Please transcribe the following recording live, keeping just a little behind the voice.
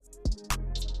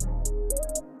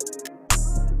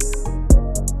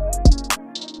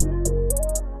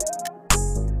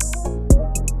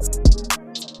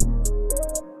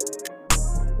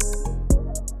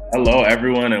Hello,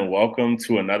 everyone, and welcome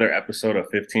to another episode of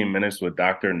 15 Minutes with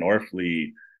Dr.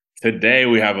 Norfleet. Today,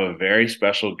 we have a very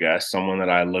special guest, someone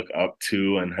that I look up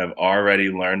to and have already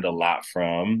learned a lot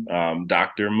from,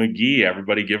 Dr. McGhee.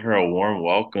 Everybody give her a warm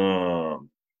welcome.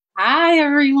 Hi,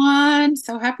 everyone.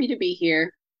 So happy to be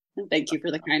here. And thank you for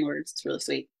the kind words. It's really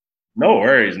sweet. No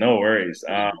worries, no worries.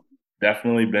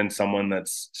 Definitely been someone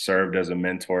that's served as a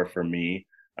mentor for me.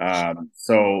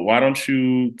 So why don't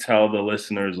you tell the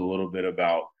listeners a little bit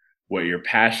about what you're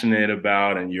passionate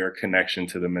about and your connection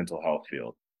to the mental health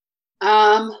field?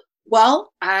 Um,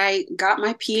 well, I got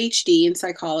my PhD in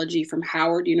psychology from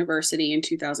Howard University in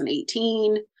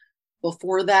 2018.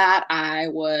 Before that, I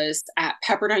was at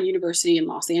Pepperdine University in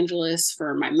Los Angeles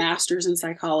for my master's in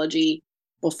psychology.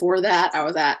 Before that, I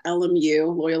was at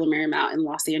LMU, Loyola Marymount in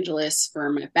Los Angeles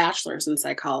for my bachelor's in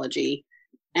psychology.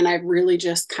 And I really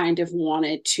just kind of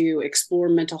wanted to explore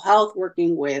mental health,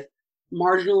 working with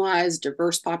marginalized,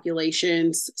 diverse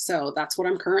populations. So that's what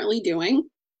I'm currently doing.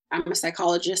 I'm a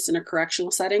psychologist in a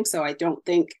correctional setting, so I don't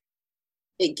think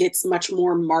it gets much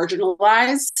more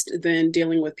marginalized than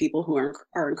dealing with people who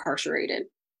are incarcerated.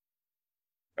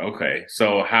 Okay,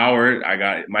 so Howard, I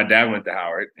got my dad went to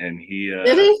Howard and Did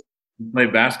he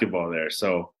played basketball there.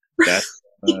 So that's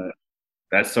uh,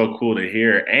 that's so cool to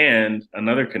hear. And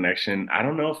another connection, I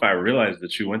don't know if I realized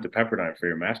that you went to Pepperdine for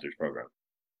your master's program.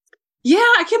 Yeah,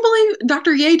 I can't believe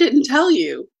Dr. Ye didn't tell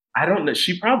you. I don't know.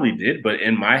 She probably did, but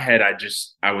in my head,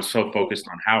 I was so focused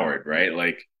on Howard, right?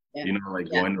 Like, Yeah, like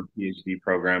yeah, going to a PhD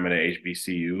program at a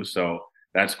HBCU. So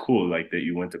that's cool, like that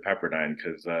you went to Pepperdine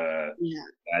because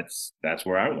yeah. that's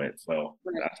where I went. So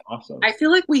Right. that's awesome. I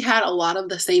feel like we had a lot of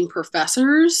the same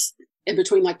professors in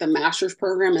between like the master's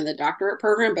program and the doctorate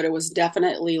program, but it was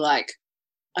definitely like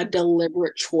a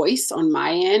deliberate choice on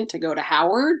my end to go to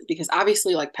Howard because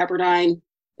obviously like Pepperdine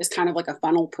is kind of like a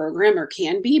funnel program or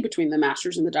can be between the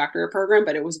master's and the doctorate program,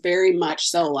 but it was very much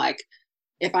so like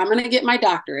if I'm going to get my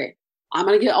doctorate, I'm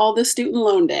going to get all this student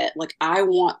loan debt. Like I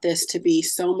want this to be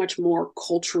so much more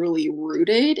culturally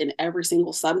rooted in every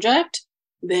single subject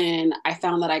than I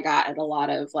found that I got at a lot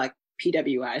of like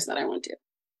PWIs that I went to.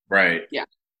 Right. Yeah.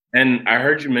 And I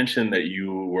heard you mention that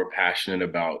you were passionate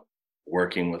about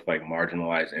working with like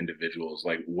marginalized individuals.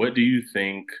 Like, what do you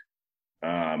think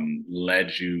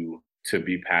led you to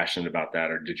be passionate about that?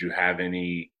 Or did you have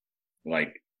any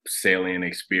like salient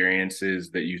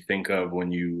experiences that you think of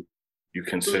when you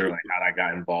consider like Mm, how I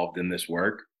got involved in this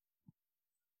work?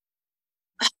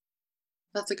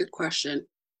 that's a good question.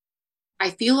 I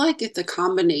feel like it's a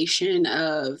combination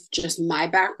of just my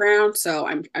background. So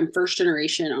I'm first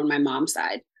generation on my mom's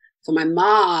side. So my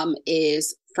mom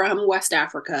is from West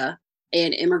Africa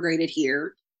and immigrated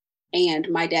here, and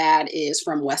my dad is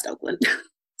from West Oakland.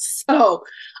 So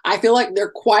I feel like they're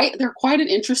quite an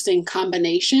interesting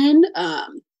combination.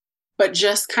 But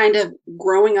just kind of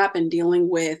growing up and dealing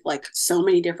with like so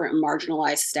many different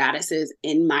marginalized statuses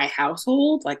in my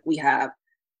household, like we have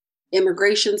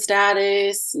immigration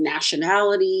status,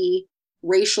 nationality,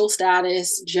 racial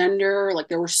status, gender. Like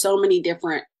there were so many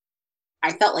different,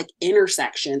 I felt like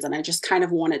intersections. And I just kind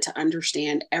of wanted to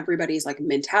understand everybody's like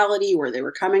mentality, where they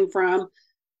were coming from,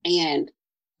 and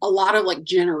a lot of like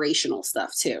generational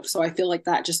stuff too. So I feel like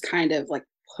that just kind of like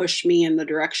pushed me in the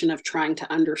direction of trying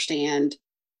to understand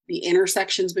the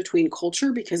intersections between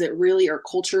culture because it really are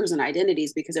cultures and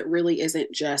identities because it really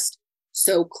isn't just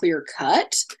so clear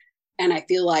cut. And I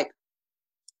feel like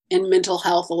in mental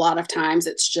health a lot of times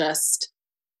it's just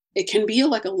it can be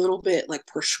like a little bit like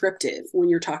prescriptive when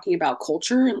you're talking about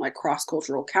culture and like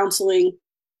cross-cultural counseling,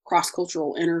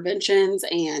 cross-cultural interventions,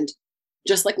 and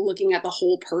just like looking at the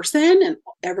whole person and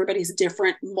everybody's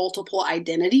different multiple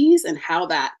identities and how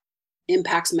that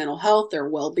impacts mental health, their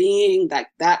well-being.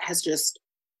 That has just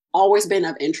always been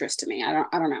of interest to me. I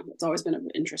don't know, it's always been of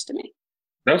interest to me.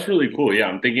 That's really cool. Yeah,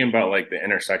 I'm thinking about like the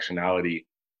intersectionality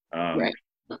um, Right.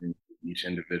 in each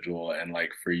individual, and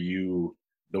like for you,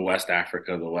 the West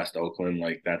Africa, the West Oakland,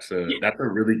 like that's a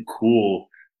really cool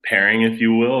pairing, if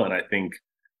you will. And I think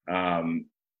um,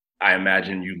 I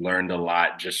imagine you learned a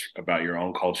lot just about your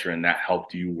own culture, and that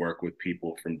helped you work with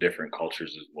people from different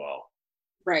cultures as well.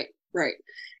 Right, right.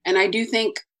 And I do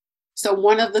think so.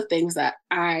 One of the things that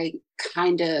I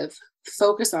kind of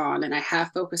focus on, and I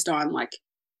have focused on like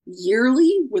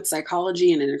yearly with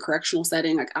psychology and in a correctional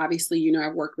setting, like obviously,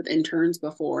 I've worked with interns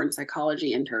before and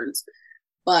psychology interns,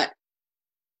 but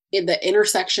in the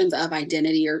intersections of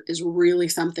identity is really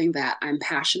something that I'm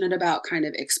passionate about kind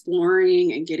of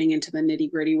exploring and getting into the nitty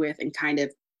gritty with and kind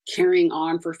of carrying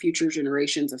on for future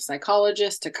generations of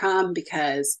psychologists to come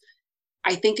because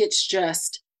I think it's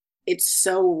just it's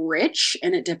so rich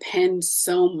and it depends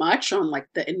so much on like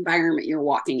the environment you're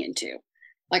walking into.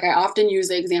 Like I often use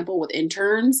the example with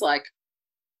interns, like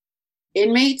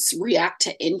inmates react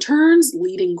to interns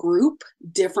leading group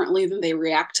differently than they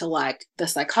react to like the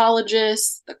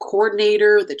psychologist, the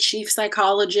coordinator, the chief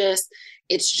psychologist.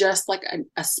 It's just like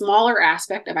a smaller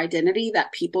aspect of identity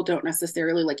that people don't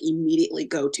necessarily like immediately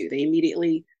go to. They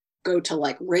immediately go to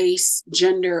like race,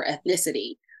 gender,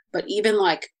 ethnicity. But even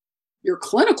like your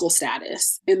clinical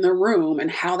status in the room and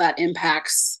how that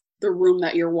impacts the room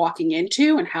that you're walking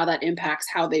into and how that impacts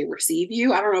how they receive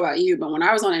you. I don't know about you, but when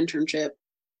I was on internship,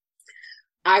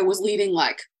 I was leading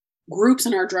like groups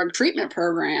in our drug treatment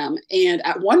program. And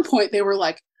at one point, they were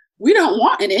like, we don't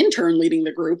want an intern leading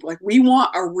the group. Like, we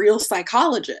want a real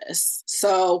psychologist.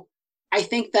 So I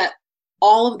think that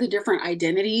all of the different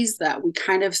identities that we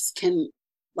kind of can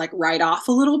like write off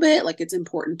a little bit, like, it's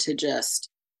important to just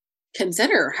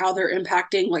consider how they're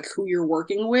impacting like who you're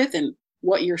working with and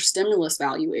what your stimulus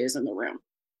value is in the room.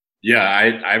 Yeah,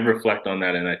 I reflect on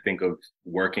that, and I think of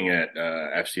working at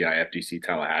FCI FDC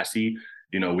Tallahassee.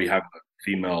 You know, we have a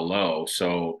female low,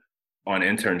 so on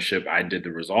internship, I did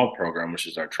the Resolve program, which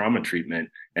is our trauma treatment,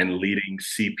 and leading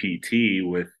CPT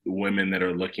with women that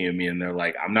are looking at me and they're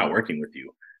like, "I'm not working with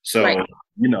you." Right. So,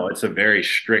 you know, it's a very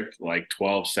strict like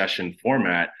 12 session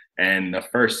format, and the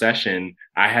first session,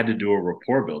 I had to do a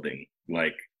rapport building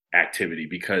like activity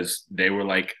because they were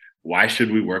like, "Why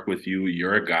should we work with you?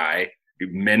 You're a guy."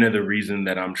 Men are the reason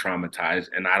that I'm traumatized,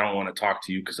 and I don't want to talk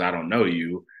to you because I don't know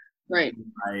you. Right.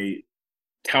 My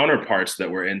counterparts that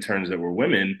were interns that were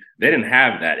women, they didn't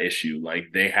have that issue. Like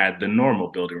they had the normal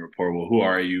building rapport. Well, who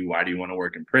are you? Why do you want to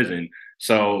work in prison?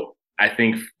 So I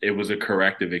think it was a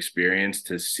corrective experience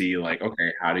to see like,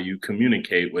 okay, how do you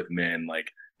communicate with men?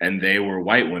 Like, and they were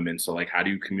white women. So like, how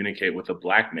do you communicate with a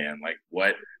black man? Like,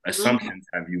 what Mm-hmm. assumptions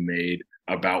have you made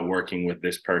about working with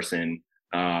this person?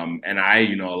 And I,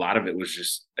 you know, a lot of it was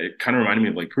just, it kind of reminded me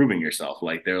of like proving yourself.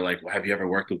 Like they're like, well, have you ever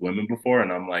worked with women before?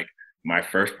 And I'm like, my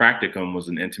first practicum was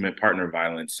an intimate partner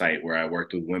violence site where I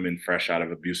worked with women fresh out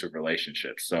of abusive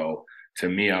relationships. So to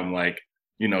me, I'm like,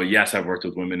 you know, yes, I've worked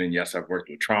with women and yes, I've worked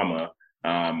with trauma.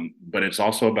 But it's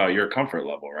also about your comfort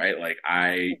level, right? Like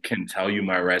I can tell you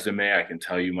my resume, I can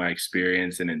tell you my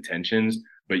experience and intentions,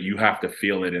 but you have to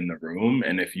feel it in the room.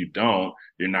 And if you don't,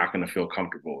 you're not going to feel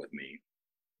comfortable with me.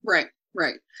 Right,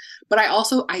 right. But I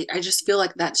also I just feel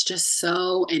like that's just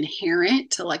so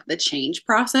inherent to like the change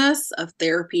process of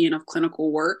therapy and of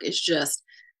clinical work is just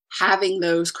having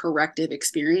those corrective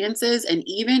experiences. And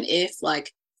even if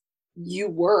like you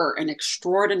were an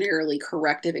extraordinarily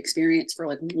corrective experience for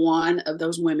like one of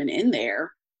those women in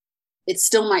there, it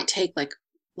still might take like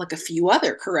a few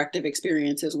other corrective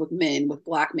experiences with men, with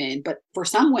black men. But for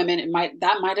some women, it might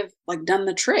that might have like done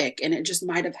the trick and it just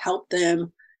might have helped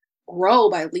them grow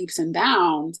by leaps and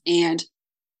bounds. And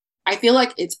I feel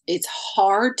like it's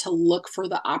hard to look for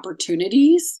the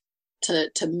opportunities to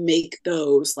make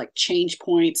those like change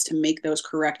points, to make those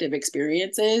corrective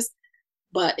experiences,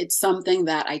 but it's something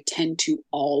that I tend to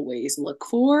always look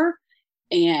for.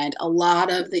 And a lot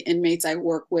of the inmates I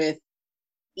work with,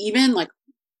 even like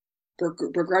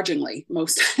begrudgingly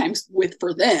most times with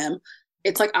for them,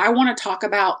 it's like I want to talk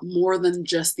about more than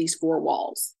just these four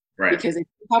walls. Right. Because if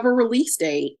you have a release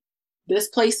date, this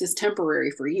place is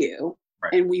temporary for you.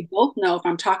 Right. And we both know if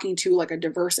I'm talking to like a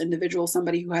diverse individual,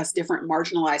 somebody who has different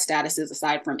marginalized statuses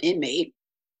aside from inmate,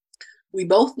 we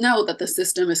both know that the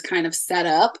system is kind of set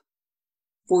up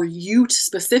for you to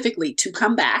specifically to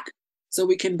come back. So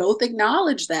we can both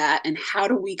acknowledge that. And how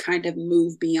do we kind of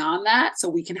move beyond that so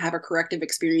we can have a corrective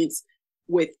experience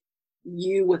with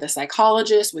you, with a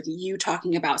psychologist, with you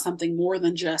talking about something more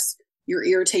than just your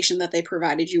irritation that they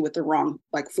provided you with the wrong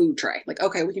like food tray. Like,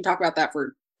 okay, we can talk about that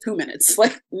for 2 minutes.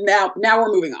 Like now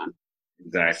we're moving on.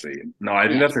 Exactly. No, I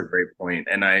think Yeah. that's a great point.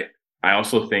 And I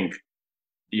also think,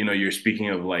 you know, you're speaking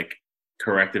of like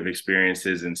corrective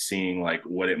experiences and seeing like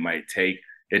what it might take.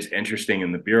 It's interesting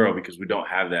in the bureau because we don't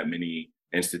have that many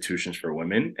institutions for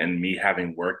women. And me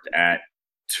having worked at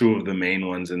two of the main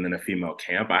ones and then a female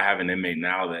camp, I have an inmate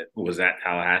now that was at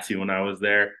Tallahassee when I was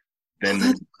there, Oh, then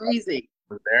that's crazy.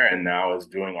 was there and now is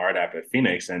doing RDAP at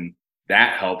Phoenix. And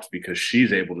that helps because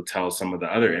she's able to tell some of the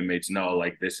other inmates, no,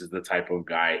 like this is the type of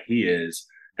guy he is.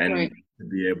 And Right. to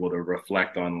be able to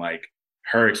reflect on like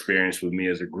her experience with me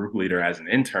as a group leader, as an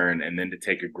intern, and then to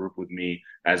take a group with me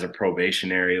as a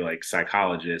probationary like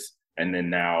psychologist, and then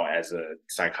now as a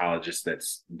psychologist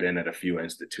that's been at a few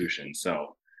institutions.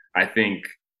 So I think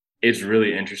it's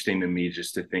really interesting to me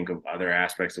just to think of other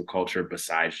aspects of culture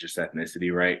besides just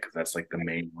ethnicity, right? Because that's like the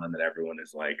main one that everyone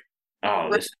is like, oh,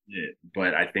 Right. this is it.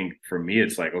 But I think for me,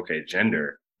 it's like, okay,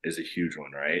 gender. is a huge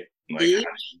one, right? Like Age.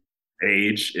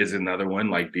 age is another one,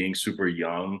 like being super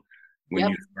young when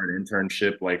Yep. you start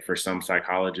internship, like for some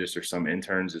psychologists or some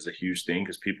interns is a huge thing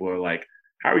because people are like,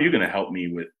 how are you going to help me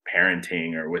with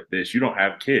parenting or with this? You don't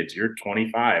have kids. You're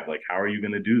 25. Like, how are you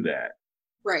going to do that?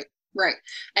 Right. Right.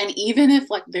 And even if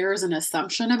like there's an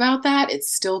assumption about that, it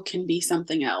still can be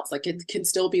something else. Like it can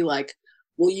still be like,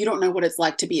 well, you don't know what it's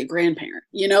like to be a grandparent.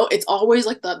 It's always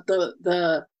like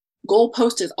the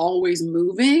goalpost is always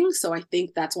moving. So I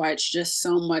think that's why it's just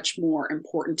so much more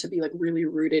important to be like really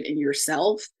rooted in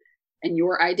yourself and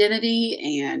your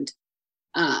identity. And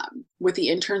with the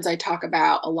interns, I talk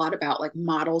about a lot about like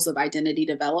models of identity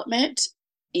development.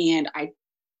 And I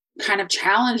kind of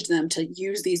challenge them to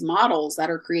use these models that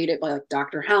are created by like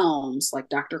Dr. Helms, like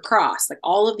Dr. Cross, like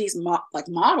all of these like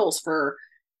models for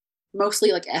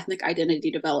mostly like ethnic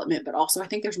identity development, but also I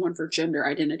think there's one for gender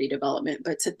identity development,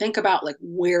 but to think about like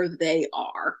where they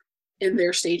are in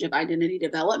their stage of identity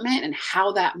development and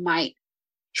how that might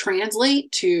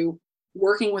translate to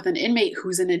working with an inmate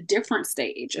who's in a different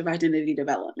stage of identity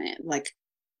development. Like,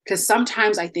 because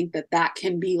sometimes I think that that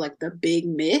can be like the big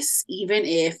miss, even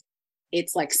if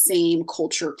it's like same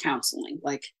culture counseling.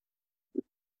 Like,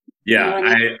 you know Yeah, what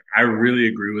I mean? I really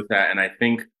agree with that. And I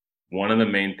think one of the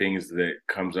main things that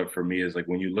comes up for me is like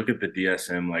when you look at the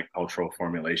DSM like cultural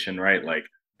formulation, right? Like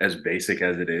as basic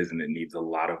as it is and it needs a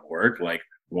lot of work, like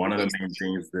one of the It's, main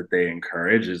things that they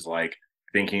encourage is like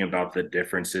thinking about the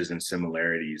differences and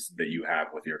similarities that you have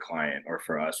with your client or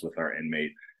for us with our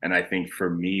inmate. And I think for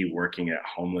me working at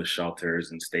homeless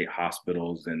shelters and state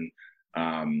hospitals and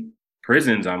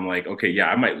prisons, I'm like, okay, yeah,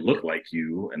 I might look like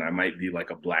you and I might be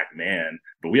like a black man,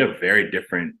 but we have very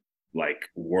different like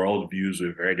worldviews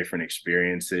with very different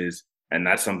experiences. And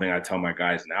that's something I tell my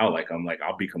guys now. Like, I'm like,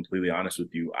 I'll be completely honest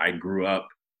with you. I grew up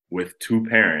with two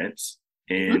parents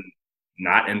in mm-hmm,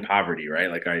 not in poverty, right?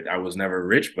 Like I was never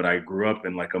rich, but I grew up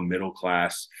in like a middle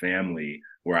class family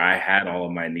where I had all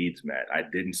of my needs met. I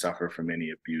didn't suffer from any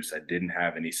abuse. I didn't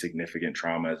have any significant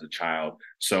trauma as a child.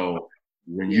 So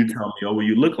when yeah. you tell me, oh, well,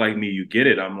 you look like me, you get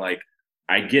it. I'm like,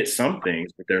 I get some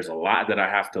things, but there's a lot that I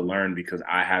have to learn because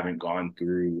I haven't gone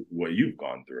through what you've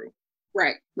gone through.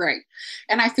 Right, right.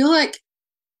 And I feel like,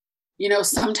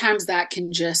 sometimes that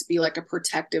can just be like a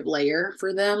protective layer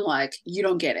for them. Like, you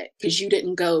don't get it because you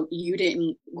didn't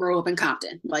grow up in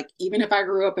Compton. Like, even if I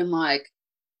grew up in like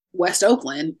West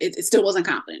Oakland, it still wasn't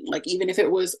Compton. Like, even if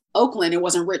it was Oakland, it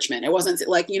wasn't Richmond. It wasn't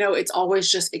like, it's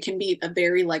always just, it can be a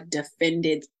very like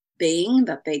defended thing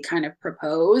that they kind of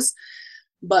propose.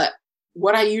 But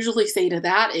what I usually say to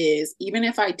that is, even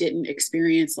if I didn't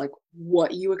experience like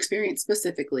what you experienced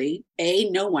specifically,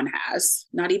 no one has,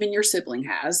 not even your sibling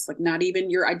has, like not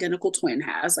even your identical twin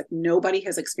has, like nobody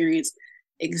has experienced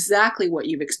exactly what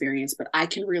you've experienced, but I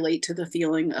can relate to the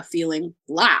feeling of feeling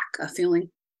lack, of feeling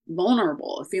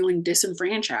vulnerable, of feeling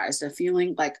disenfranchised, of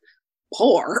feeling like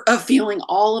poor, of feeling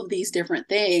all of these different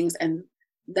things. And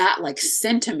that like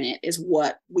sentiment is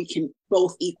what we can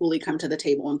both equally come to the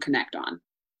table and connect on.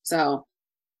 So,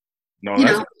 No, you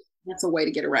that's know, that's a way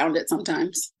to get around it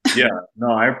sometimes. yeah,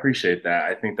 no, I appreciate that.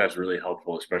 I think that's really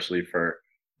helpful, especially for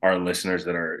our listeners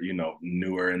that are,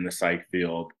 newer in the psych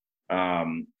field. All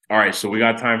right, so we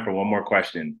got time for one more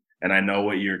question. And I know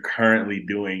what you're currently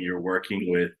doing. You're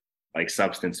working with like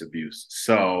substance abuse.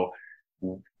 So,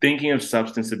 thinking of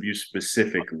substance abuse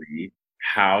specifically,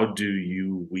 how do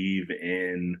you weave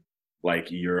in like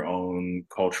your own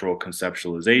cultural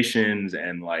conceptualizations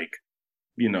and like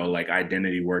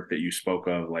identity work that you spoke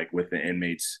of, like with the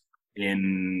inmates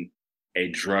in a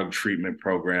drug treatment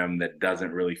program that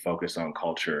doesn't really focus on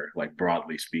culture, like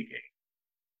broadly speaking?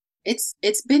 It's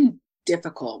been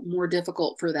difficult, more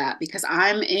difficult for that because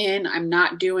I'm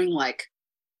not doing like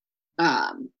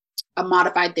um a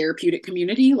modified therapeutic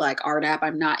community like RDAP.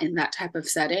 I'm not in that type of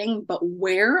setting, but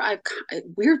where I've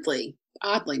weirdly,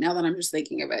 oddly, now that I'm just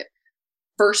thinking of it,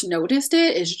 first noticed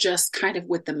it is just kind of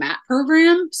with the MAT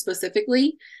program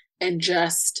specifically, and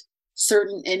just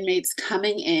certain inmates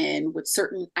coming in with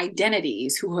certain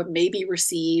identities who have maybe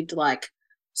received like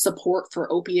support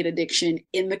for opiate addiction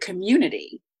in the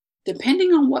community.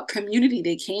 Depending on what community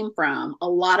they came from, a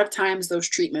lot of times those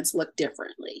treatments look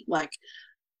differently. Like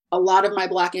a lot of my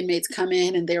Black inmates come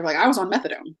in and they're like, I was on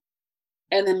methadone.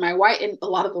 And then a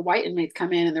lot of the white inmates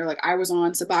come in and they're like, I was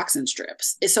on Suboxone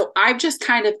strips. So I've just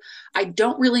kind of, I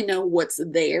don't really know what's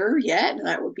there yet.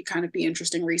 That would be kind of be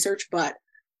interesting research, but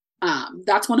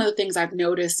that's one of the things I've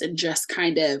noticed, and just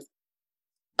kind of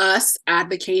us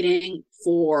advocating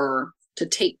for to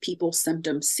take people's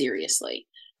symptoms seriously.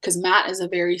 Because Matt is a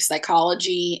very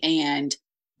psychology and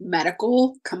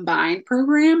medical combined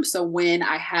program. So when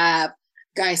I have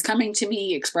guys coming to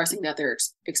me expressing that they're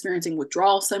experiencing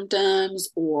withdrawal symptoms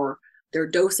or their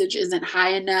dosage isn't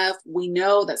high enough. We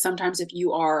know that sometimes if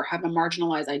you have a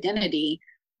marginalized identity,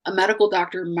 a medical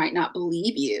doctor might not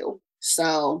believe you.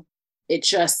 So it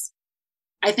just,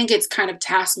 I think it's kind of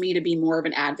tasked me to be more of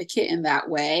an advocate in that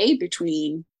way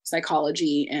between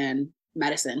psychology and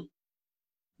medicine.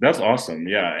 That's awesome.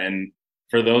 Yeah. And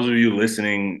for those of you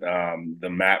listening, the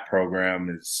MAT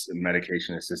program is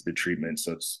medication assisted treatment.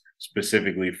 So it's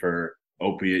specifically for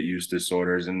opiate use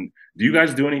disorders. And do you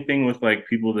guys do anything with like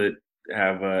people that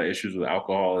have issues with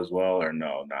alcohol as well, or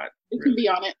no, not It can really? be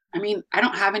on it. I mean, I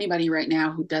don't have anybody right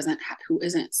now who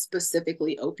isn't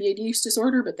specifically opioid use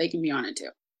disorder, but they can be on it too.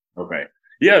 Okay.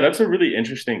 Yeah, that's a really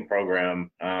interesting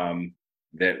program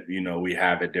that we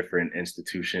have at different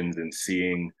institutions, and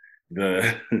seeing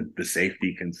the the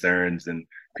safety concerns and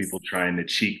people trying to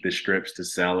cheat the strips to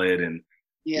sell it, and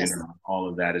Yes. all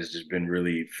of that has just been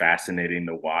really fascinating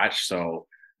to watch. So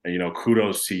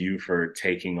kudos to you for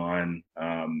taking on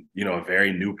a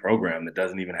very new program that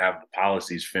doesn't even have the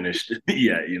policies finished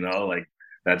yet. Like,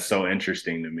 that's so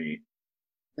interesting to me.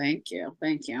 Thank you.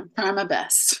 Thank you. I'm trying my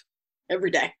best every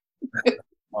day.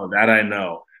 Oh, that I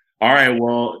know. All right.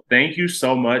 Well, thank you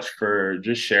so much for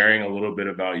just sharing a little bit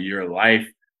about your life,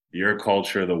 your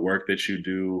culture, the work that you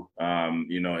do.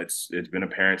 It's been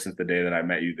apparent since the day that I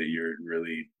met you that you're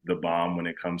really the bomb when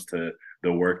it comes to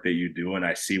the work that you do, and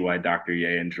I see why Dr.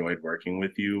 Ye enjoyed working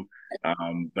with you.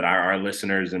 But our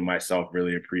listeners and myself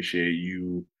really appreciate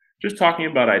you just talking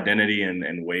about identity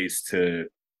and ways to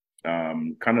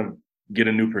kind of get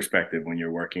a new perspective when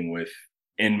you're working with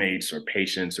inmates or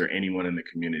patients or anyone in the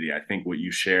community. I think what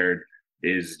you shared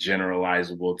is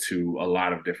generalizable to a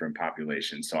lot of different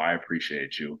populations. So I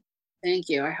appreciate you. Thank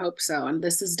you. I hope so. And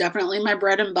this is definitely my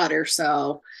bread and butter.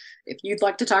 So if you'd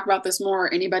like to talk about this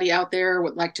more, anybody out there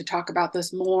would like to talk about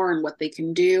this more and what they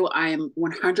can do, I am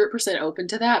 100% open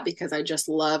to that because I just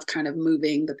love kind of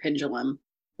moving the pendulum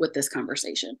with this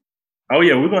conversation. Oh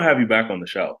yeah, we're gonna have you back on the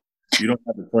show. You don't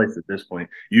have a choice at this point.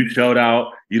 You showed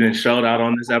out. You didn't show out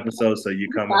on this episode, so you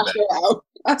coming Not back. show out.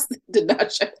 I did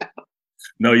not show out.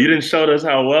 No, you didn't show us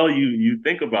how well you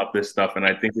think about this stuff, and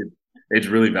I think it's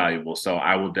really valuable. So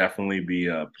I will definitely be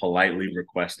politely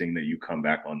requesting that you come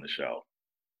back on the show.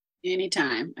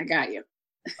 Anytime. I got you.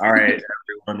 All right,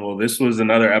 everyone. Well, this was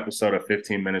another episode of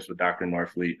 15 Minutes with Dr.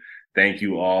 Norfleet. Thank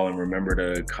you all, and remember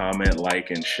to comment,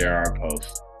 like, and share our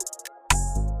post.